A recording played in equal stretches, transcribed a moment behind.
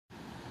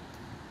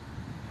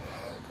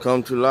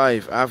Come to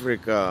life,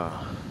 Africa.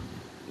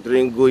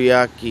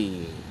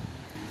 Dringuyaki.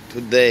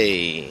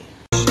 Today.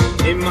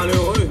 Et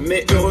malheureux,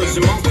 mais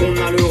heureusement qu'on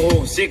a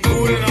l'euro. C'est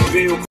cool,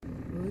 hein?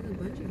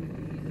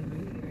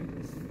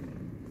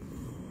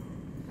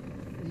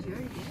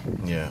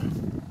 Yeah.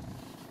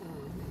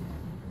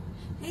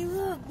 Hey,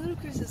 look,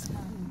 Ludacris is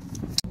coming.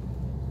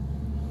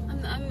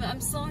 I'm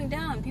slowing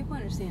down. People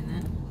understand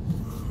that.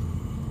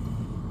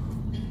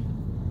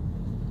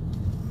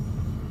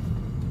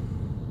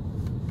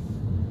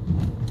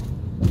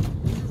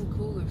 This is a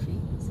cooler feet.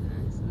 It's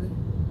nice.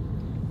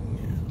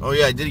 Yeah. Oh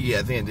yeah, I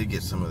think I did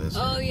get some of this.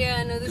 Oh yeah,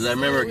 I know this. Because I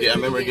remember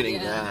getting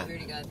yeah, that. I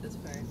already got this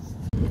part.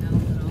 No,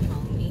 little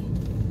homie.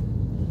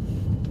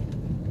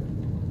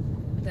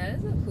 That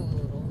is a cool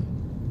little.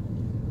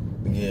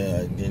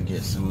 Yeah, I did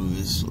get some of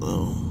this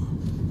slow.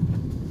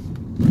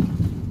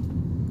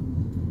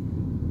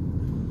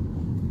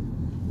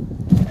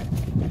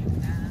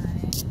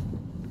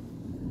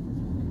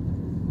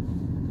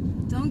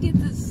 Don't get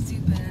this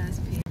stupid ass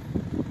pig.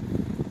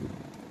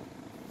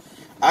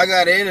 I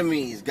got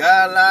enemies,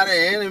 got a lot of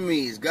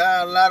enemies,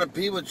 got a lot of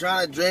people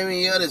trying to drain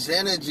me of this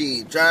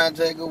energy, trying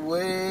to take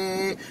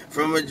away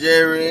from a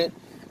Jared.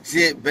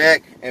 Sit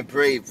back and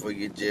pray for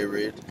you,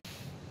 Jared.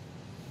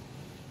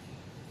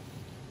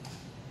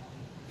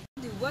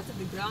 What's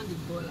the ground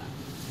Ebola?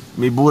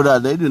 Mi Buddha,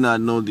 they do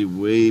not know the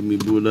way, mi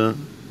Buddha.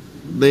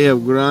 They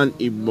have grand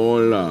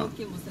Ebola.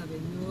 No.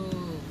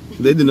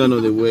 They do not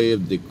know the way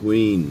of the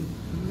Queen.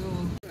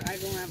 No, I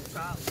don't have a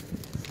problem.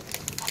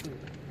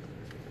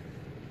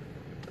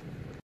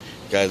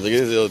 Guys, look at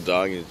this little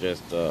dog. He's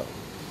dressed up.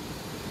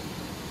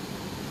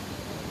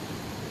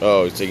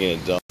 Oh, he's taking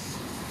a dump.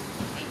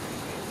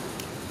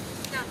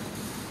 No,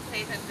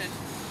 pay attention.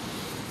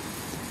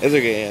 It's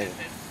okay, yeah.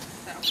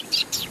 No.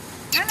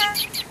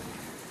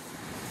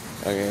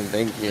 Okay,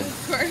 thank you.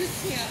 Of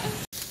course, yeah.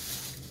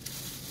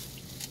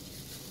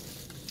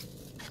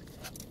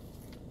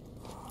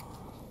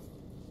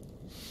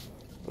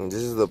 And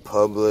this is the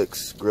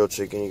Publix grilled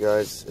chicken, you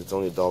guys. It's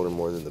only $1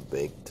 more than the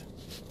baked.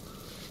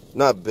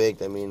 Not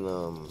baked, I mean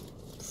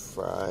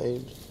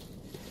fried.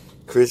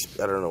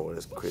 Crispy, I don't know what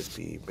it's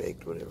crispy,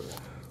 baked, whatever.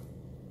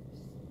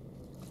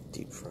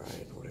 Deep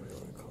fried, whatever you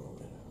want to call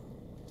it.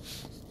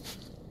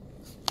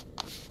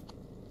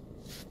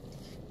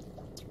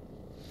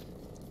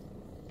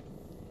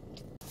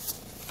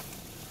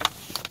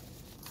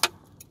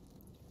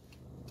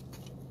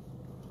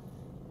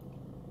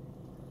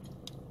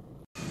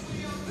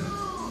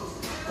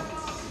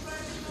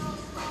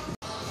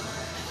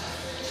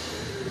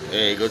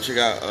 Hey, go check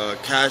out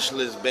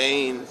Cashless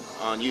Bane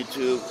on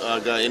YouTube.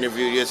 Got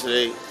interviewed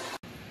yesterday.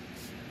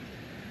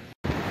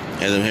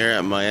 And I'm here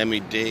at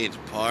Miami-Dade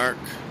Park.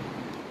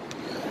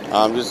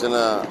 I'm just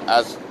gonna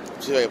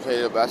see if I can play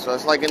the basketball.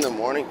 It's like in the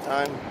morning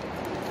time.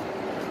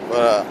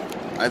 But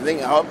I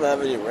hope they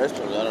have any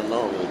restaurants. I don't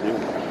know if they do.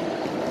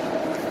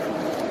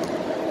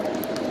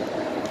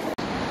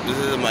 This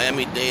is the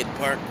Miami-Dade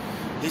Park.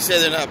 He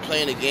said they're not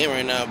playing the game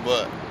right now,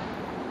 but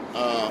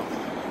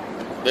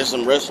there's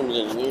some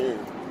restrooms in here.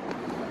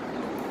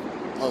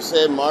 This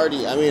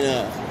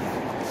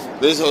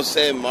is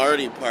Jose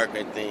Marti Park,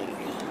 I think.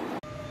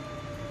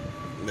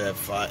 That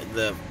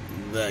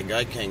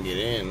guy can't get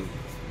in.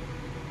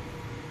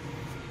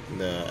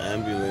 The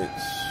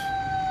ambulance.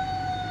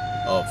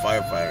 Oh,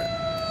 firefighter.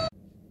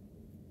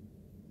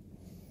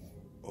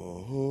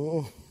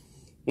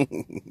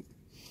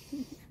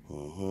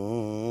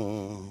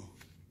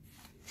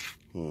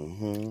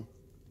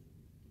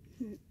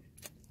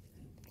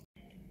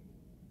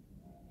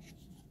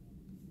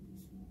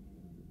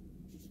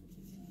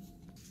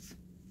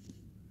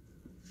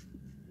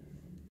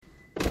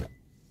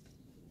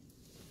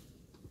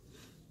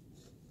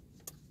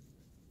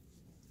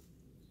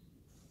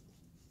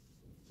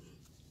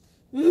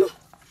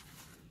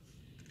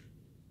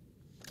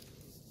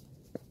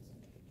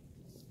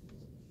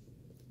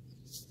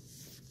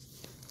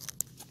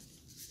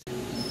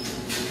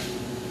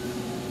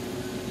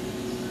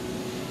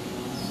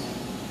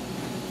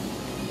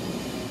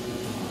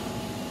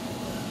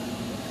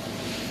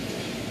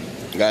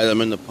 Guys,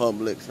 I'm in the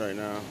Publix right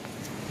now.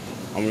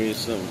 I'm gonna get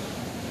some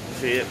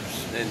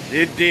chips and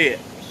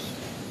dips.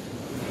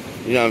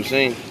 You know what I'm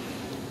saying?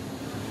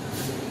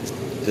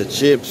 The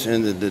chips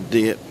and the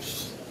dips.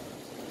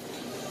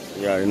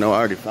 You already know, I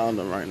already found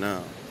them right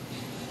now.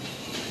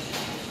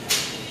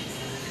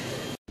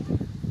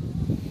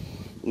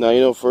 Now, you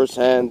know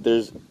firsthand,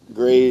 there's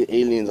gray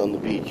aliens on the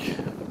beach.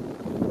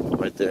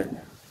 Right there.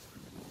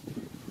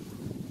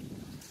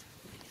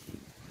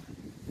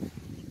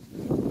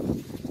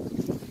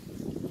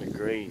 The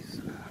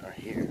grays are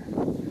here.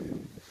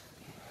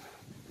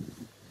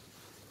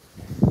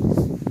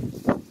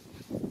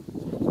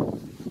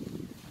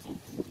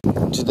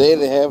 Today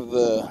they have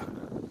the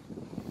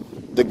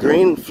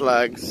green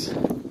flags.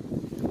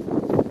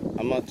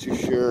 I'm not too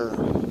sure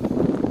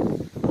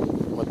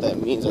what that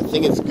means. I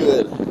think it's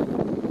good.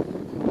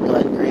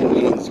 Like green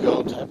means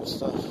go type of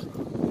stuff.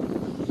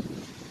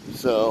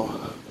 So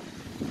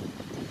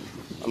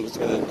I'm just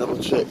gonna double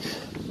check.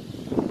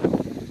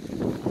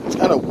 It's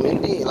kind of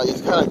windy, like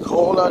it's kind of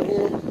cold out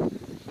here,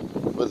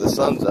 but the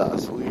sun's out.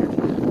 It's weird.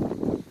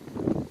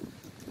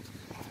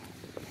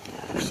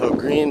 So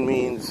green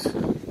means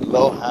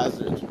low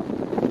hazard.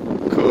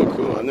 Cool,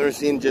 cool. I've never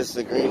seen just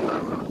the green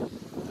one.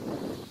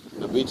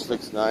 The beach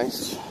looks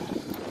nice.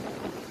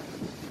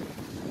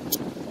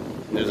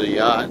 There's a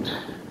yacht,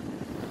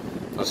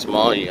 a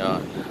small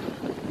yacht.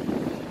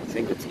 I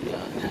think it's a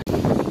yacht.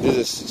 There's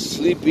a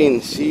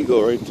sleeping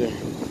seagull right there.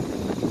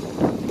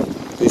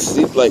 They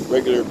sleep like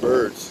regular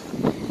birds,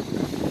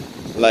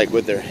 like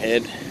with their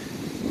head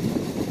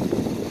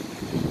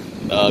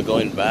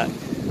going back.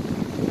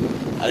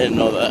 I didn't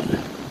know that.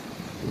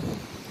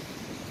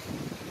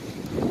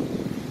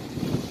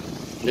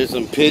 There's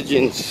some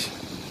pigeons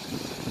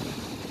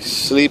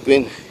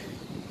sleeping.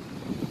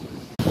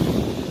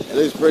 It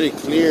looks pretty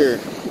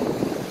clear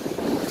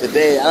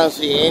today. I don't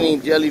see any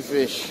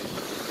jellyfish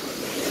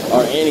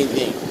or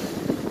anything.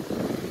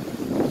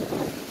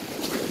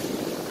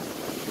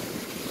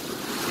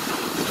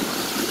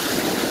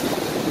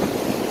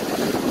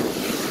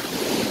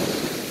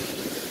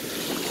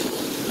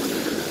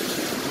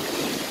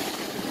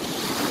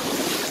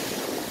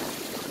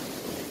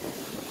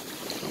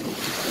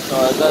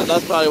 So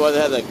that's probably why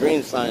they have that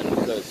green sign,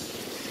 because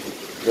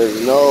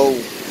there's no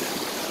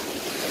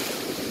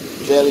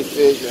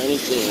jellyfish or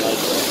anything like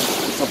that.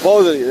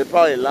 Supposedly, they're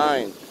probably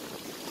lying.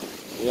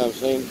 You know what I'm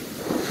saying?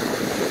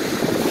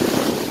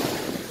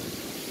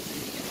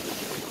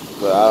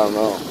 But I don't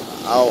know.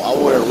 I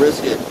wouldn't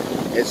risk it.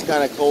 It's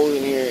kind of cold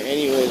in here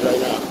anyways right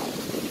now.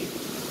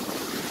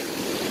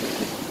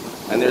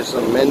 And there's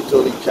some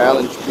mentally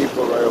challenged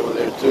people right over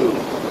there too.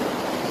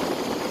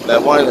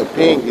 That one in the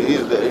pink,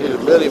 he's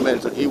really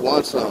mental. He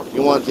wants some. He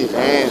wants these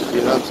hands,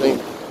 you know what I'm saying?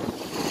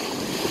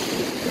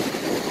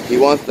 He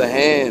wants the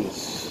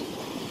hands.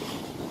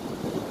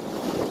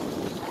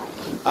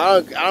 I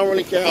don't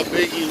really care how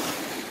big you,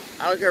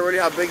 I don't care really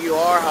how big you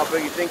are, how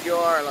big you think you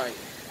are. Like,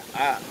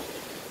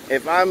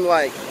 if I'm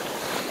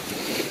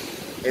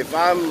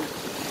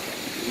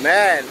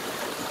mad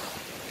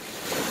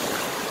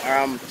or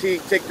I'm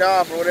ticked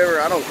off or whatever,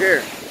 I don't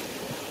care.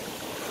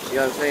 You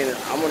know what I'm saying?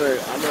 I'm gonna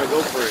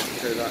go for it,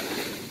 because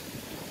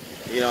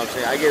you know what I'm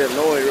saying, I get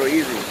annoyed real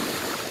easy.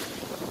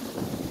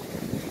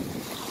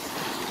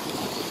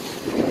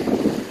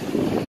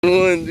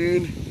 One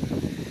dude.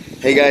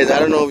 Hey guys, I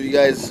don't know if you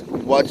guys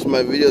watched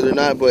my videos or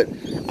not, but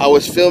I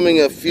was filming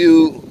a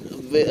few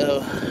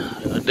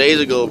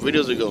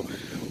videos ago,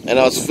 and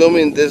I was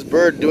filming this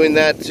bird doing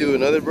that to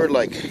another bird,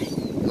 like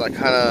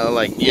kind of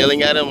like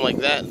yelling at him like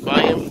that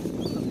by him,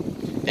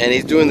 and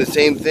he's doing the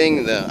same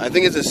thing. I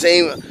think it's the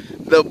same.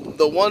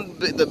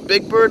 The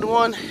big bird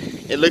one,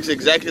 it looks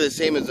exactly the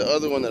same as the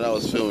other one that I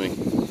was filming.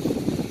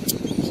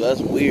 So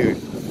that's weird.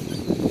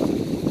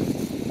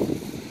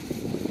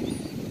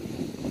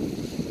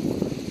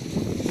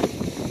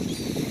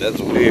 That's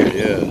weird,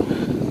 yeah.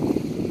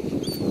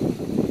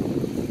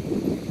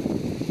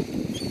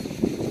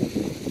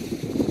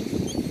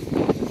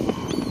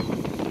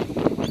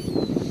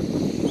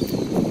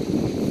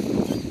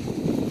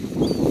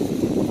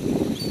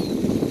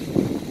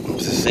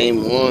 It's the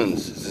same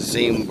ones. It's the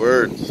same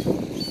birds.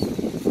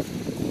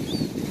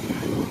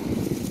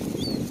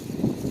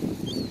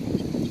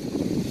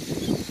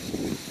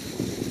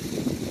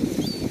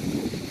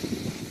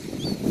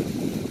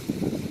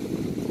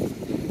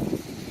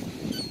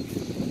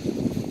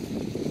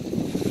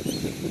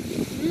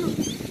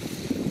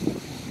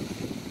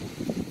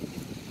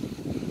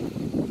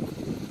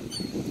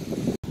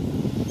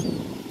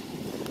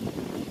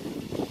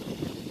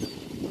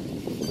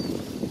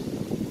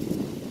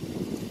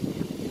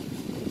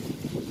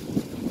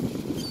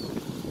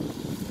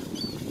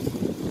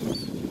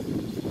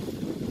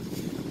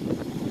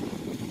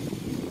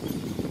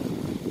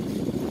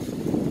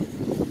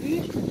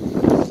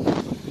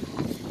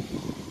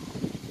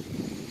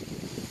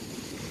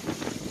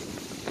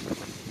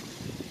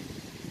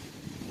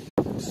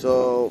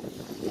 So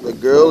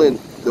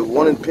the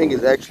one in pink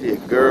is actually a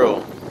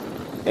girl,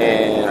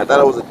 and I thought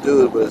it was a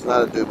dude, but it's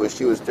not a dude. But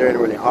she was staring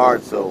really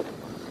hard, so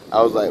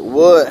I was like,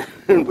 "What?"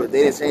 But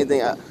they didn't say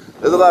anything.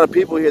 There's a lot of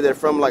people here that are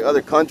from like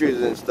other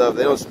countries and stuff.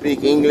 They don't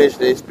speak English.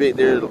 They speak.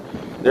 There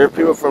are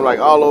people from like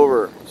all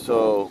over.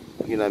 So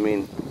you know what I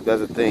mean.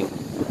 That's the thing.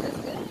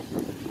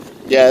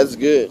 Yeah, it's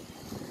good.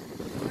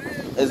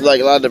 It's like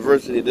a lot of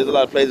diversity. There's a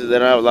lot of places that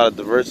don't have a lot of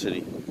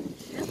diversity.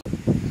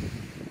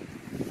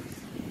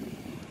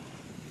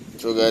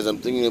 So guys, I'm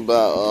thinking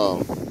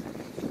about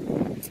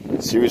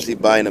seriously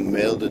buying a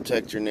metal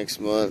detector next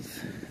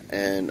month,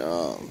 and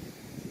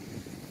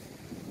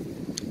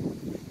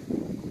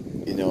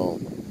you know,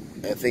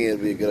 I think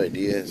it'd be a good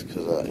idea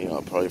because you know,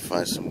 I'll probably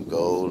find some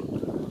gold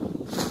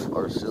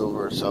or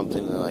silver or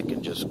something, and I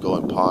can just go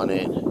and pawn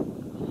it.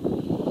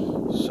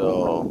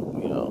 So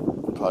you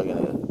know, I'm probably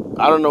gonna.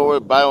 I don't know where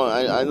to buy one.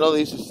 I know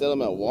they used to sell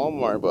them at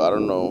Walmart, but I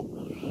don't know.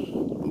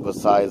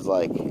 Besides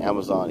like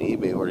Amazon,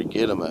 eBay, where to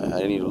get them at.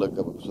 I need to look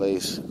up a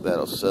place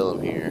that'll sell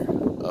them here,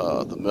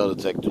 the metal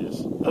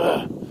detectors,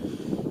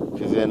 because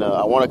Because then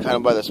I want to kind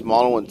of buy the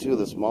smaller one too.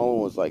 The smaller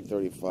one was like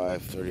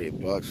 35,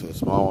 38 bucks for the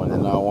small one.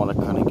 And I want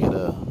to kind of get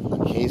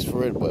a case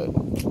for it, but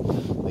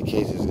the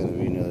case is going to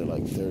be another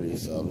like 30.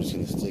 So I'm just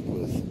going to stick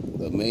with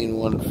the main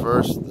one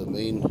first, the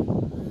main,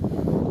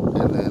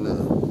 and then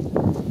I'm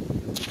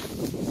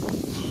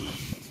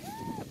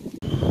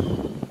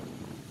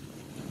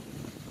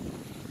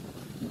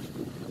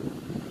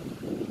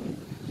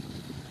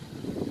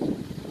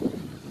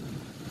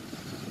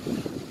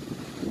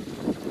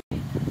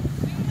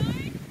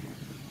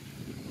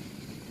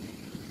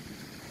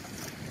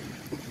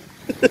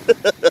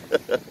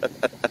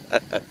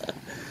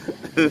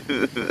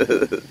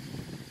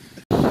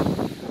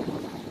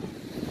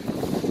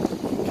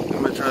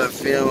gonna try to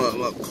film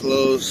them up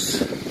close.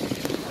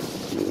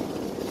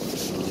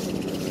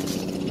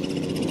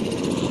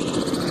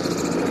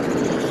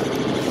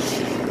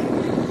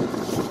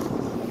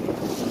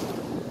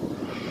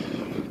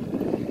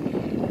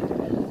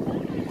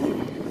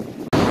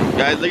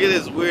 Guys, look at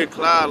this weird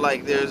cloud.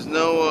 Like there's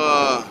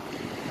no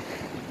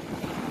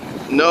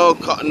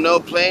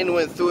plane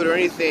went through it or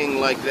anything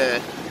like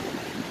that.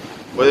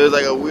 But there's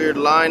like a weird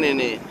line in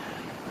it.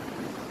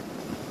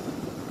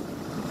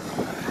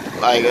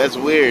 Like, that's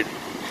weird.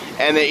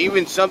 And then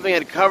even something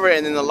had covered it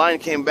and then the line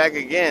came back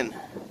again.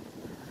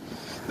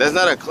 That's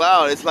not a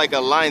cloud, it's like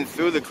a line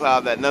through the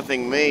cloud that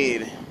nothing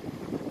made.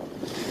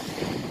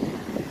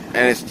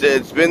 And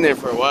it's been there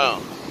for a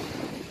while.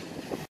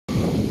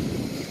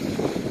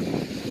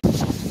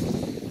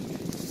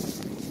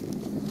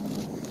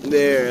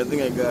 There, I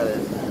think I got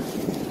it.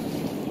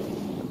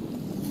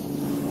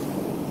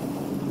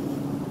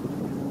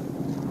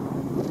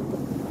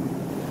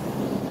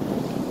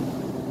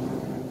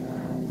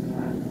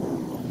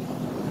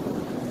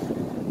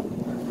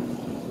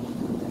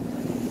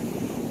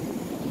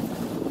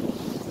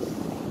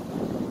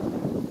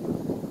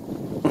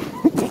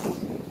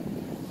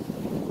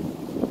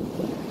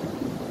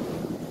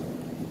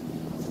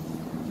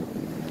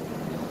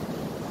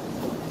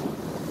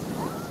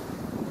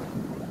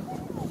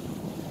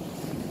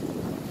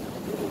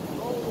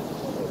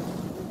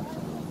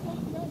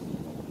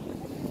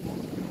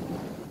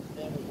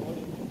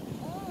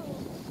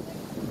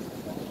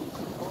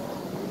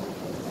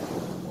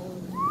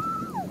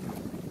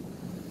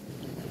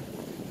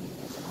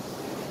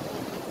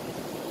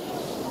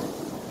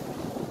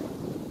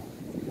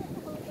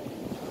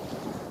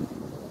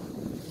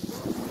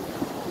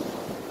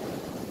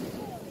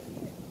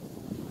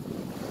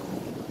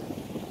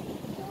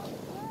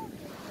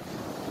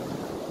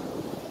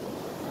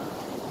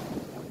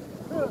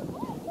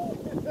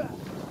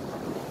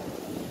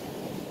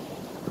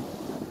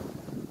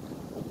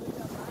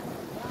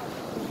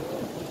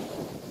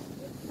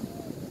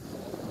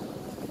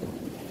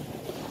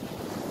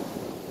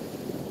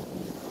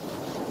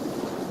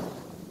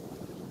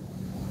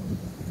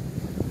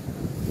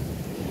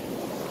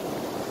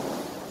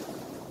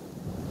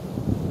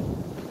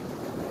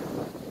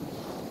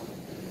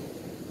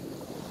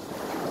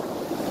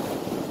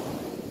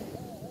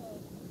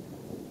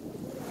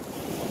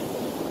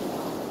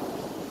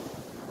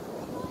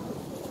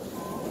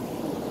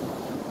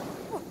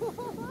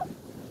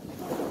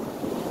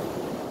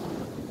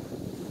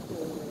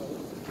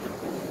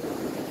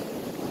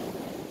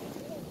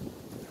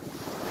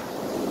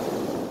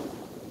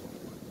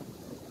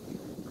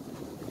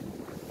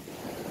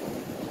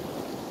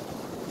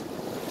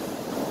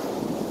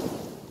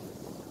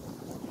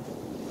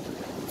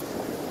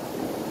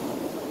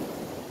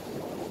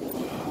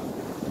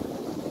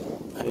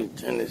 I need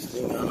to turn this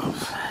thing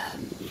off.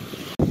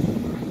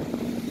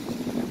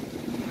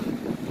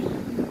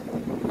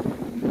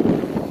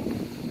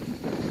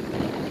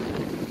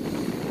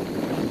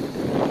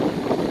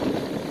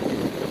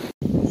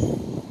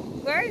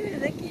 Why are you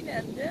looking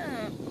at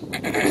them?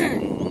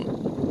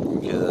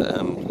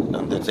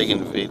 Because they're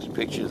taking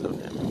pictures of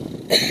him.